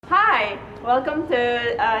Hi, welcome to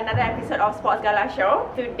another episode of Sports Gala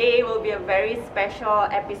Show. Today will be a very special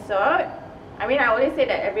episode. I mean, I always say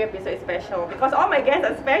that every episode is special because all my guests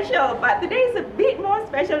are special, but today is a bit more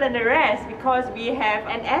special than the rest because we have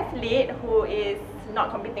an athlete who is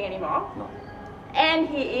not competing anymore. No. And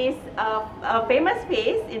he is a famous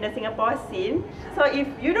face in the Singapore scene. So if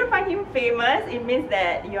you don't find him famous, it means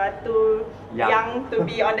that you are too young to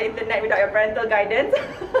be on the internet without your parental guidance.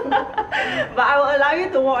 But I will allow you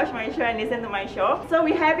to watch my show and listen to my show. So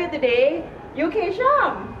we have here today, UK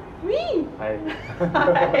Sham. Me. Hi.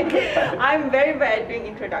 I'm very bad at doing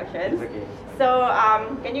introductions. It's okay. So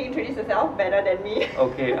can you introduce yourself better than me?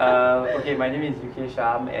 Okay, my name is UK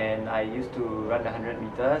Sham and I used to run the 100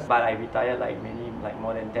 meters, but I retired like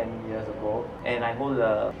more than 10 years ago, and I hold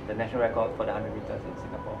the national record for the 100 meters in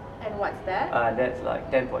Singapore. And what's that? That's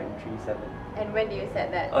like 10.37. And when do you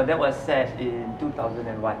set that? That was set in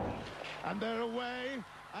 2001. And they're away.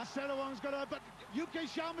 Asenawang's got a, but UK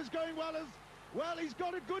Sham is going well, he's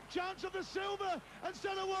got a good chance of the silver. And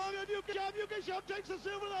Senawang and UK Sham takes the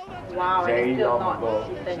silver though. That's Wow, and Very it's still long not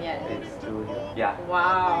ago. beaten yet. It's true. Yeah.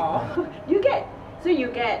 Wow. So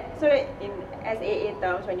in SAA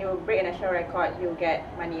terms, when you break a national record, you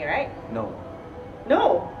get money, right? No.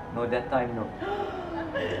 No. No, that time no.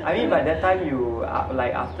 I mean, by that time you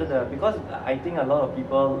like after because I think a lot of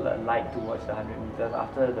people like to watch the 100 meters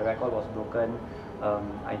after the record was broken.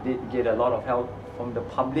 I did get a lot of help from the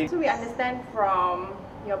public. So we understand from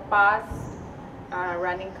your past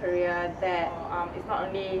running career that it's not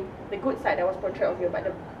only the good side that was portrayed of you, but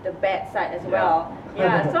the bad side as well.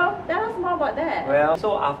 Yeah. So tell us more about that. Well,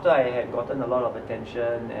 so after I had gotten a lot of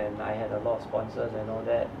attention and I had a lot of sponsors and all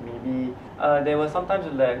that, maybe there were sometimes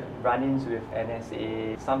like run-ins with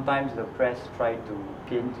NSA. Sometimes the press tried to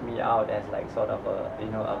paint me out as like sort of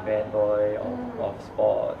a bad boy of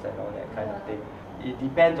sports and all that kind of thing. It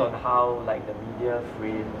depends on how like the media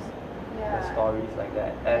frames the stories like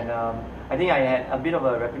that. And I think I had a bit of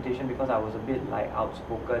a reputation because I was a bit like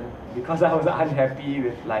outspoken, because I was unhappy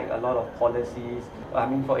with like a lot of policies. I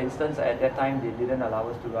mean, for instance, at that time they didn't allow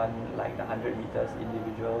us to run like the 100 meters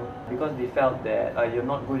individual because they felt that you're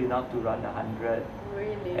not good enough to run the 100.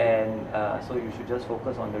 Really? And so you should just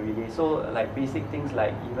focus on the relay. So like basic things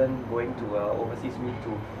like even going to overseas meet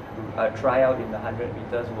to try out in the 100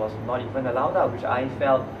 meters was not even allowed out, which I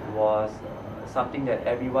felt was something that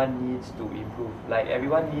everyone needs to improve. Like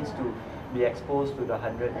everyone needs to be exposed to the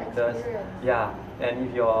 100 meters. Yeah, and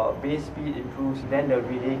if your base speed improves, then the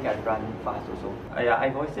relay can run fast also. I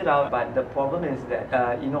voiced it out, but the problem is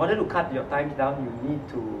that in order to cut your times down, you need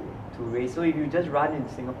to race. So if you just run in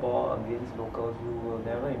Singapore against locals, you will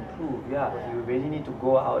never improve. Yeah, you really need to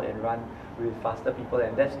go out and run with faster people,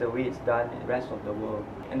 and that's the way it's done in the rest of the world.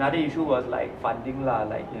 Another issue was like funding lah,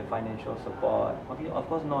 like financial support. Okay, of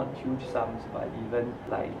course not huge sums, but even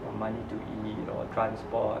like money to eat or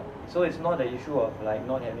transport. So it's not an issue of like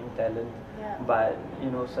not having talent, but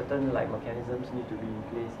certain like mechanisms need to be in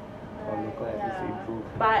place for local athletes to improve.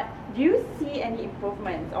 But do you see any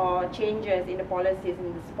improvements or changes in the policies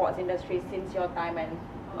in the sports industry since your time and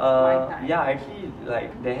my time? Yeah, actually, like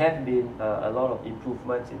there have been a lot of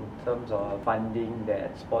improvements in terms of funding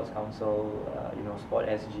that Sports Council, Sport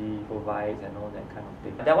SG provides and all that kind of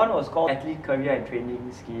thing. That one was called Athlete Career and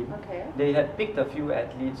Training Scheme. Okay. They had picked a few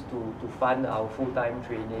athletes to fund our full-time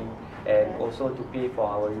training and also to pay for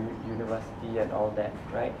our university and all that,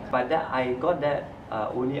 right? But I got that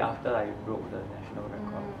only after I broke the national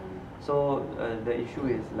record. So the issue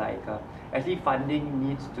is like actually funding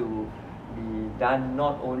needs to be done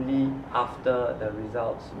not only after the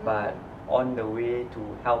results but on the way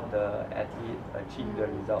to help the athlete achieve the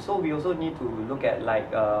results. So we also need to look at like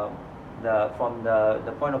from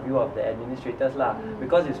the point of view of the administrators lah,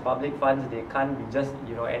 because it's public funds, they can't be just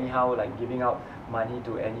anyhow like giving out money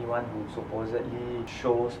to anyone who supposedly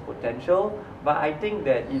shows potential. But I think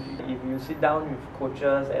that if you sit down with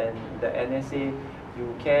coaches and the NSA,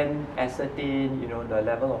 you can ascertain the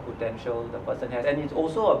level of potential the person has, and it's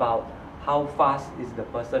also about how fast is the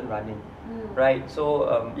person running, right?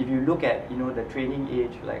 So if you look at the training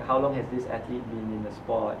age, like how long has this athlete been in the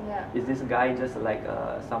sport? Is this guy just like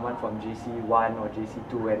someone from JC1 or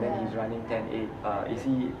JC2 and then he's running 10.8?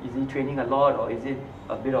 Is he training a lot, or is it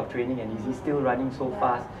a bit of training and is he still running so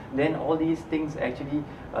fast? Then all these things actually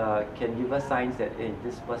can give us signs that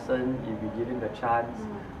this person, if we give him the chance,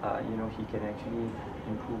 he can actually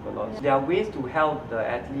improve a lot. There are ways to help the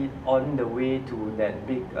athlete on the way to that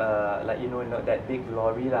big, that big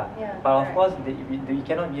glory lah. But of course, we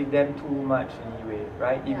cannot give them too much leeway,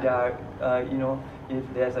 right? If there are, if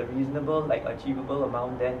there's a reasonable, achievable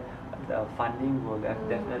amount, then the funding will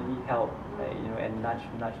definitely help and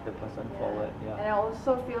nudge the person forward. Yeah. And I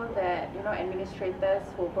also feel that administrators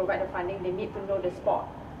who provide the funding, they need to know the sport.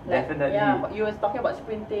 Definitely. Yeah, you were talking about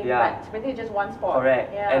sprinting, but sprinting is just one sport.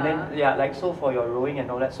 Correct. Yeah. And then like so for your rowing and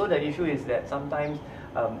all that. So the issue is that sometimes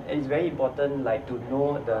it's very important like to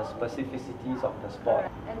know the specificities of the sport.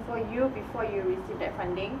 And for you, before you received that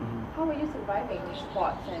funding, how were you surviving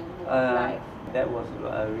sports and life? That was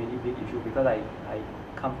a really big issue because I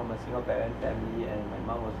come from a single parent family and my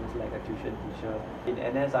mom was just like a tuition teacher. In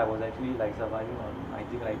NS I was actually like surviving on I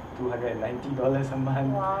think like $290 a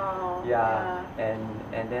month. Wow. Yeah.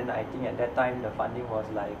 And then I think at that time the funding was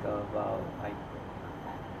like about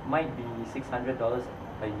might be $600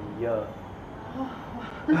 a year.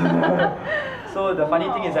 So the funny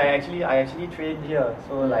thing is I actually trained here.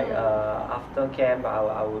 So like after camp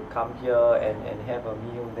I would come here and have a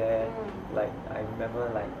meal there. Like I remember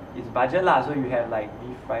like it's budget lah, so you have like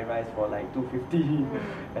beef fried rice for like $250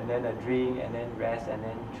 and then a drink and then rest and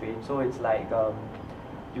then train. So it's like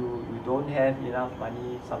you don't have enough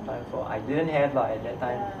money sometimes for I didn't have lah at that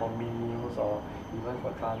time for meals or even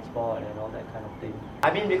for transport and all that kind of thing.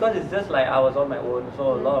 I mean because it's just like I was on my own,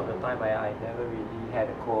 so a lot of the time I never really had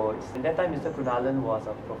a coach. In that time Mr. Kunalan was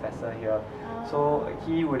a professor here, so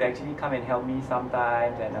he would actually come and help me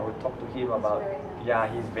sometimes and I would talk to him about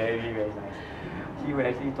he's very very nice. He would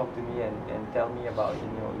actually talk to me and tell me about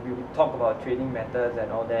we would talk about training methods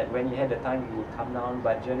and all that. When he had the time he would come down,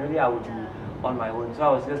 but generally I would be on my own, so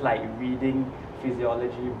I was just like reading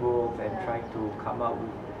physiology books and trying to come up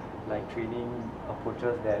with like training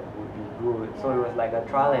approaches that would be good. So it was like a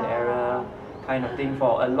trial and error kind of thing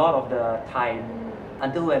for a lot of the time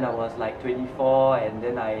until when I was like 24, and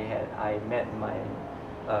then I met my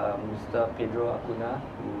Mr. Pedro Acuna,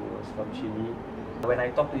 who was from Chile. When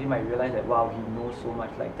I talked to him I realized that wow, he knows so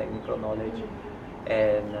much like technical knowledge,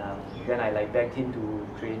 and then I like begged him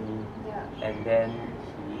to train me, and then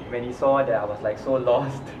when he saw that I was like so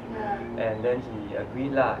lost, and then he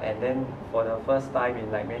agreed lah. And then for the first time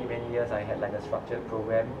in like many years I had like a structured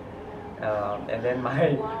program, and then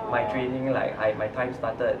my training like my time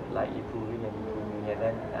started like improving, and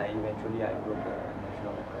then eventually I broke the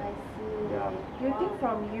national record. I see. Yeah. Do you think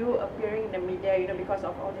from you appearing in the media, because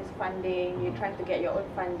of all this funding, you're trying to get your own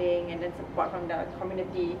funding and then support from the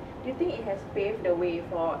community, do you think it has paved the way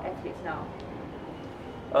for athletes now?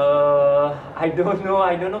 I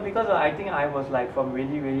don't know because I think I was like from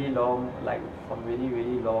really long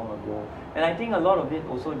ago, and I think a lot of it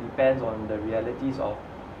also depends on the realities of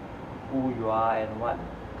who you are and what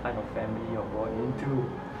kind of family you're born into,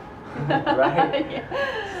 right?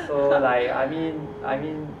 So like I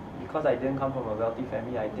mean because I didn't come from a wealthy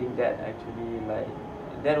family, I think that actually like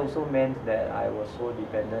that also meant that I was so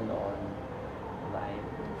dependent on like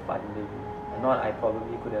funding. Not I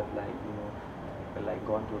probably could have like like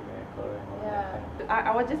gone to America and all that kind of thing.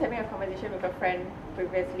 I was just having a conversation with a friend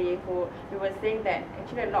previously who we were saying that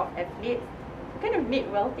actually a lot of athletes kind of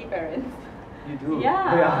need wealthy parents. You do.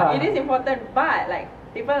 Yeah, it is important, but like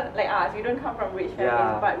people like us, we don't come from rich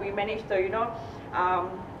families, but we managed to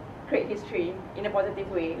create history in a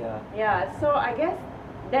positive way. Yeah, so I guess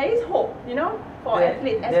there is hope, for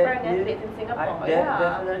athletes, aspiring athletes in Singapore.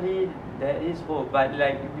 Definitely there is hope, but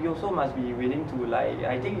like we also must be willing to like,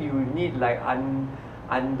 I think you need like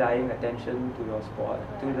undying attention to your sport,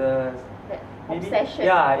 to the obsession.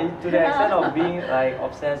 To the extent of being like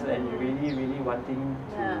obsessed and really wanting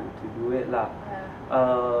to do it lah.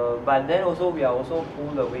 But then also we are also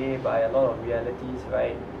pulled away by a lot of realities,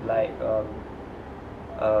 right? Like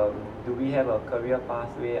do we have a career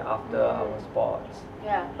pathway after our sports?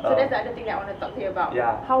 So that's the other thing that I want to talk to you about.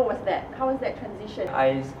 How was that? How was that transition?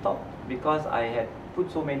 I stopped because I had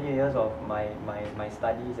put so many years of my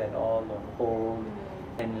studies and all on hold,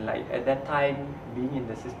 and like at that time being in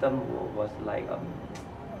the system was like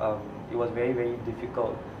it was very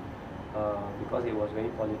difficult because it was very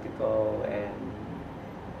political and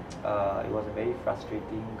it was a very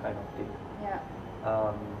frustrating kind of thing.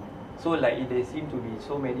 So like there seemed to be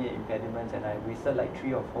so many impediments, and I wasted like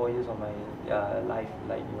 3 or 4 years of my life,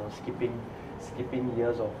 like skipping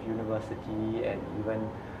years of university, and even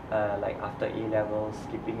like after A levels,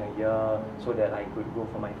 skipping a year so that I could go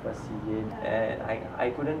for my first SEA Games. And I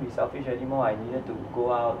couldn't be selfish anymore. I needed to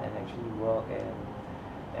go out and actually work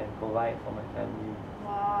and provide for my family.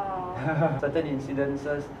 Wow. Certain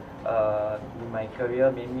incidences in my career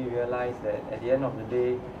made me realize that at the end of the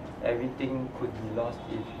day, everything could be lost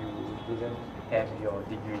if you didn't have your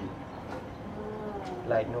degree.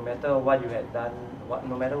 Like no matter what you had done,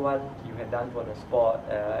 no matter what you had done for the sport,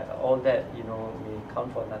 all that may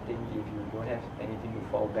count for nothing if you don't have anything to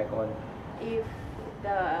fall back on. If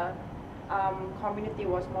the community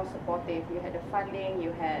was more supportive, you had the funding,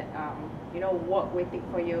 you had work waiting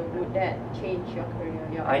for you, would that change your career,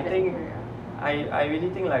 your athletic career? I really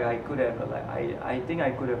think like I could have I think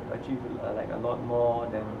I could have achieved like a lot more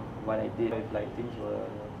than what I did if like things were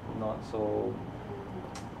not so.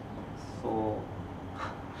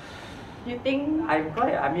 You think?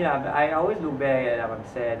 I always look back and I'm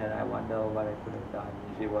sad and I wonder what I could have done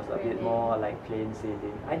if it was a bit more like plain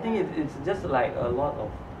sailing. I think it's just like a lot of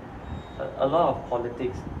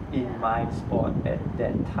politics in my sport at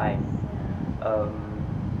that time.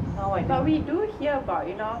 Now I think, but we do hear about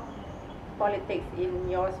politics in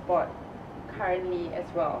your sport currently as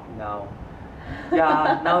well. Now,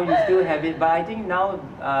 now you still have it, but I think now,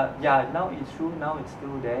 now it's true. Now it's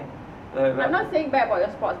still there. I'm not saying bad about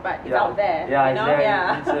your sports, but it's out there. Yeah, it's there.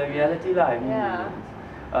 Yeah. It's a reality, lah. I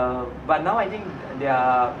mean, but now I think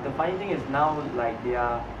the funny thing is now like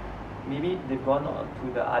maybe they've gone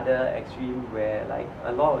to the other extreme where like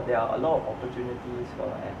there are a lot of opportunities for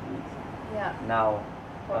athletes. Yeah. Now.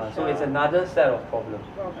 Sure. So it's another set of problems.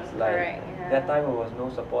 Like correct, yeah. That time there was no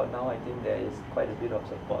support. Now I think there is quite a bit of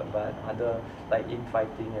support, but other like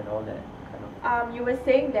infighting and all that kind of. You were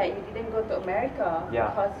saying that you didn't go to America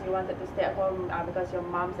Yeah. because you wanted to stay at home because your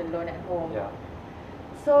mom's alone at home. Yeah.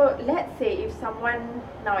 So let's say if someone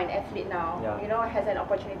now, an athlete now, Yeah. has an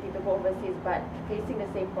opportunity to go overseas but facing the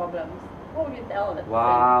same problems, what would you tell them?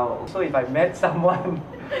 Wow. So if I met someone,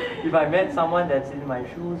 that's in my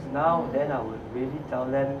shoes now, then I would really tell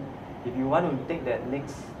them, if you want to take that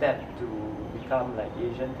next step to become like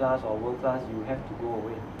Asian class or world class, you have to go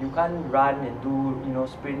away. You can't run and do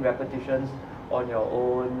sprint repetitions on your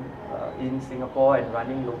own in Singapore and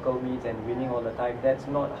running local meets and winning all the time. That's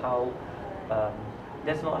not how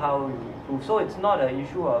you improve. So it's not an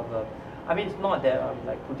issue of. It's not that I'm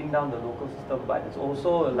like putting down the local system, but it's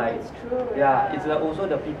also like it's true. it's also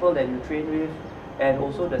the people that you train with, and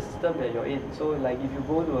also the system that you're in. So like if you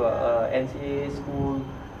go to a NCAA school,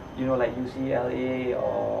 like UCLA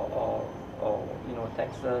or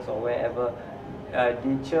Texas or wherever,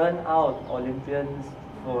 they churn out Olympians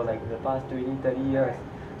for like the past 20-30 years.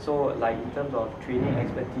 So like in terms of training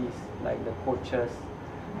expertise, like the coaches,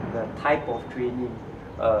 the type of training,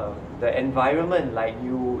 the environment, like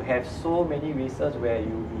you have so many races where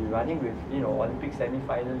you'll be running with Olympic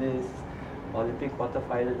semi-finalists, Olympic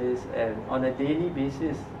quarter-finalists, and on a daily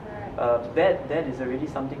basis. That is already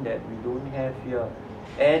something that we don't have here.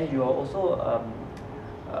 And you are also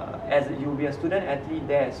as you'll be a student athlete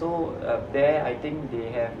there, so there I think they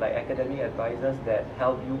have like academic advisors that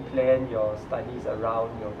help you plan your studies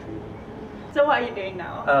around your training. So what are you doing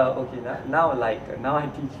now? Now I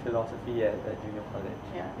teach philosophy at junior college.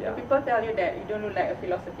 Yeah. People tell you that you don't look like a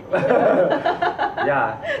philosophy teacher.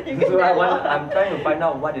 Yeah. So I'm trying to find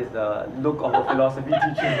out what is the look of a philosophy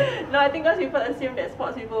teacher. No, I think most people assume that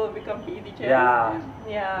sports people will become PE teachers.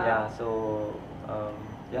 Yeah. So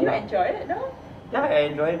Do you enjoy it though? Yeah, I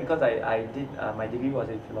enjoy it because I did my degree was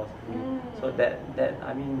in philosophy. So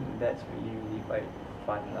that's really quite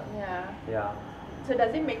fun. Yeah. So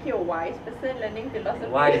does it make you a wise person learning philosophy?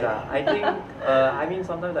 Wise, I think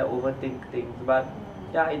sometimes I overthink things, but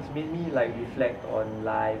yeah, it's made me like reflect on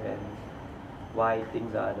life and why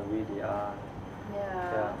things are the way they are.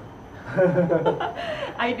 Yeah.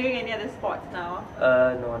 Are you doing any other sports now?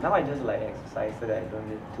 No, now I just like exercise so that I don't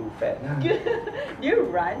get too fat. Do you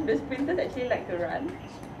run? Do sprinters actually like to run?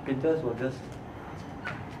 Sprinters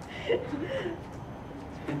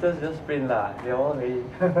just sprint lah. They're all very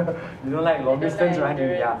they don't like long distance running.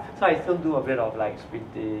 Yeah. So I still do a bit of like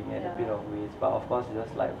sprinting and a bit of weights, but of course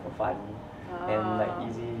just like for fun and like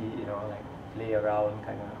easy, like play around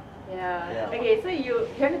kind of. Yeah. Okay, so you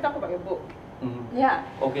have to talk about your book. Mm-hmm. Yeah.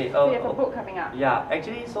 Okay. So you have a book coming up. Yeah.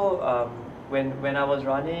 Actually, so when I was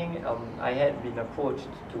running, I had been approached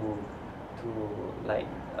to like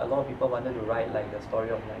a lot of people wanted to write like the story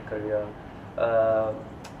of my career.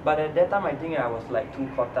 But at that time, I think I was like too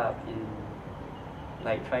caught up in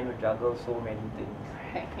like trying to juggle so many things.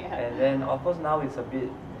 Yeah. And then of course now it's a bit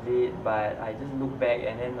late, but I just look back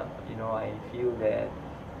and then I feel that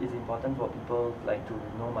it's important for people like to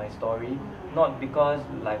know my story, not because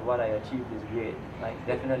like what I achieved is great, like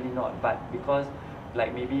definitely not, but because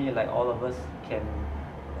like maybe like all of us can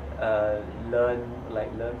learn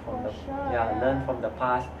from learn from the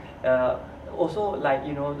past. Also like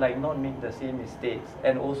like not make the same mistakes,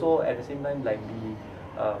 and also at the same time like be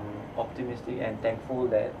optimistic and thankful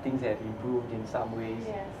that things have improved in some ways.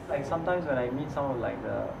 Yes. Like sometimes when I meet some of like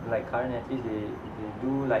the current athletes, they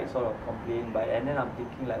do like sort of complain, but and then I'm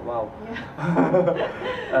thinking like, wow.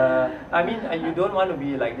 Yeah. I mean, you don't want to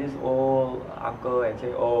be like this old uncle and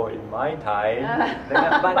say, oh, in my time.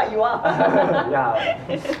 But you are. Yeah,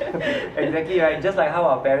 exactly right. Just like how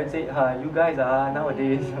our parents say, you guys are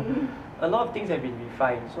nowadays. A lot of things have been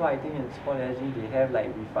refined. So I think in Sport Energy they have like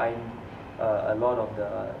refined a lot of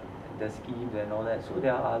the schemes and all that. So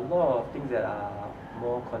there are a lot of things that are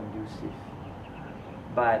more conducive.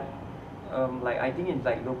 But like I think in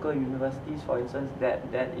like local universities, for instance, that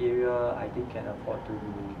area I think can afford to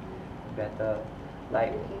do better.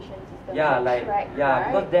 Like Education system. yeah, like track, yeah, right?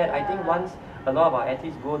 because that I think once a lot of our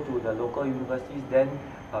athletes go to the local universities, then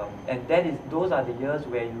and those are the years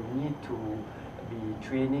where you need to be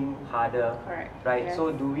training harder. Correct. Right. Yes.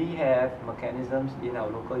 So do we have mechanisms in our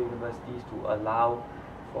local universities to allow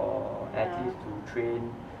for athletes to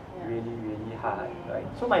train really, really hard, right?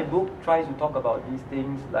 So my book tries to talk about these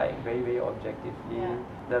things like very, very objectively. Yeah.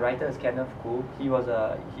 The writer is Kenneth Cook. He was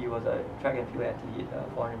a track and field athlete, a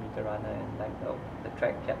 400-meter runner, and like the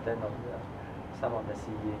track captain of some of the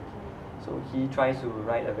CA. So he tries to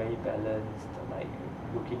write a very balanced, like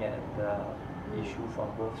looking at the issue from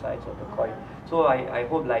both sides of the coin. So I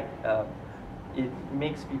hope like it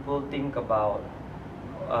makes people think about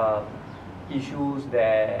issues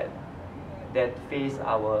that face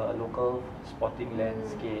our local sporting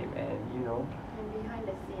landscape, and you know, And behind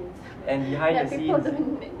the scenes. and behind that the people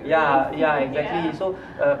scenes. don't Yeah, really yeah, see. exactly. Yeah. So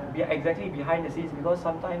exactly behind the scenes, because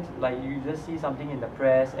sometimes like you just see something in the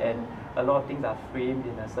press and a lot of things are framed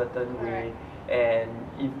in a certain way, and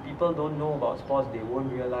if people don't know about sports, they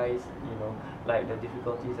won't realize, you know, like the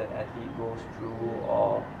difficulties an athlete goes through,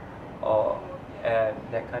 or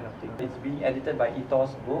that kind of thing. It's being edited by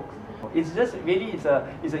Ethos Books. It's just really it's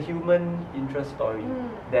a human interest story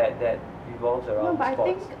that revolves around No, but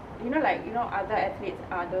sports. I think, other athletes,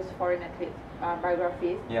 those foreign athletes,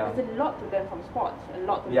 biographies, Yeah. there's a lot to learn from sports, a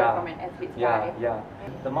lot to Yeah. learn from an athlete's Yeah, life. yeah.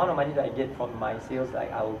 The amount of money that I get from my sales,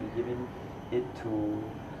 like I will be giving it to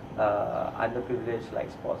underprivileged like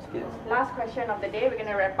sports kids. Last question of the day, we're going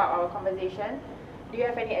to wrap up our conversation. Do you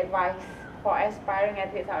have any advice for aspiring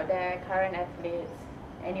athletes out there, current athletes,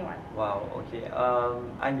 anyone? Wow. Okay.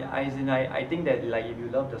 I think that like if you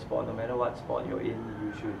love the sport, no matter what sport you're in,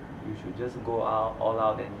 you should just go out all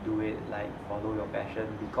out and do it. Like follow your passion,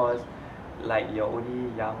 because like you're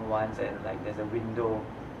only young once, and like there's a window,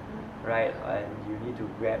 right? And you need to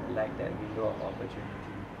grab like that window of opportunity.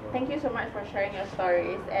 Thank you so much for sharing your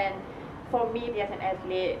stories. And for me, as an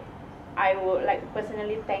athlete, I would like to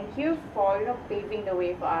personally thank you for paving the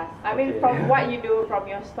way for us. I mean, from what you do, from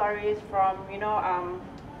your stories, from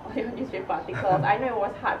all your newspaper articles. I know it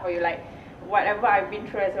was hard for you, like whatever I've been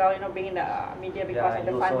through as well. Being in the media because of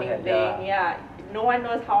the funding thing. Yeah, no one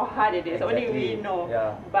knows how hard it is. Exactly. Only we know.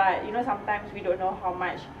 Yeah. But sometimes we don't know how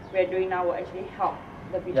much we're doing now will actually help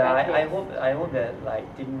the future. Yeah, athletes. I hope that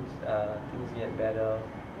like things get better.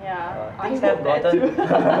 Yeah, Things I have hope that gotten too.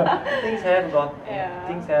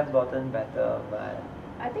 things have gotten better, but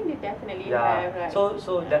I think they definitely yeah. have. Like,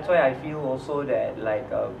 So that's why I feel also that like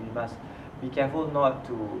we must be careful not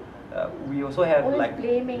to. We also have always like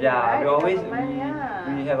blaming, yeah, right? we always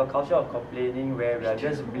Government, we have a culture of complaining where we are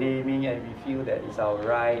just blaming, and we feel that it's our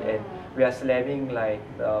right, and we are slamming like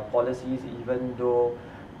the policies even though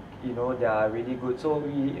they are really good. So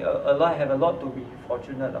we have a lot to be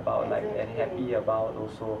fortunate about, like, and happy about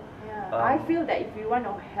also. Yeah, I feel that if we want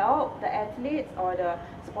to help the athletes or the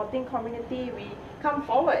sporting community, we come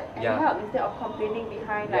forward and help instead of complaining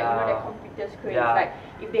behind the computer screens. Like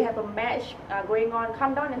if they have a match going on,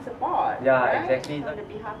 come down and support. Yeah, right? exactly. So on the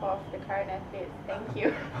behalf of the current athletes, thank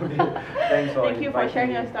you. Thanks for thank you for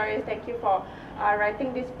sharing your me. stories. Thank you for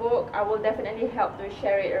writing this book. I will definitely help to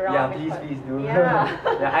share it around. Yeah, please do. Yeah.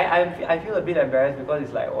 Yeah, I feel a bit embarrassed because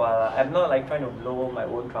it's like, well, I'm not like trying to blow my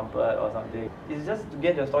own trumpet or something. It's just to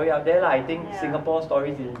get your story out there. I think Singapore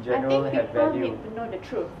stories in general have value. I think people need to know the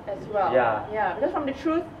truth as well. Yeah. Yeah, because from the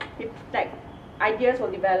truth, ideas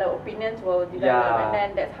will develop, opinions will develop, and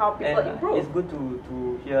then that's how people improve. It's good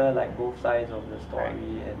to hear like both sides of the story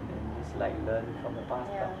and just like learn from the past.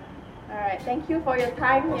 Yeah. Alright, thank you for your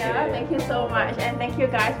time here. Okay. Thank you so much, and thank you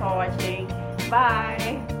guys for watching.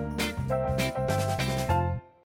 Bye.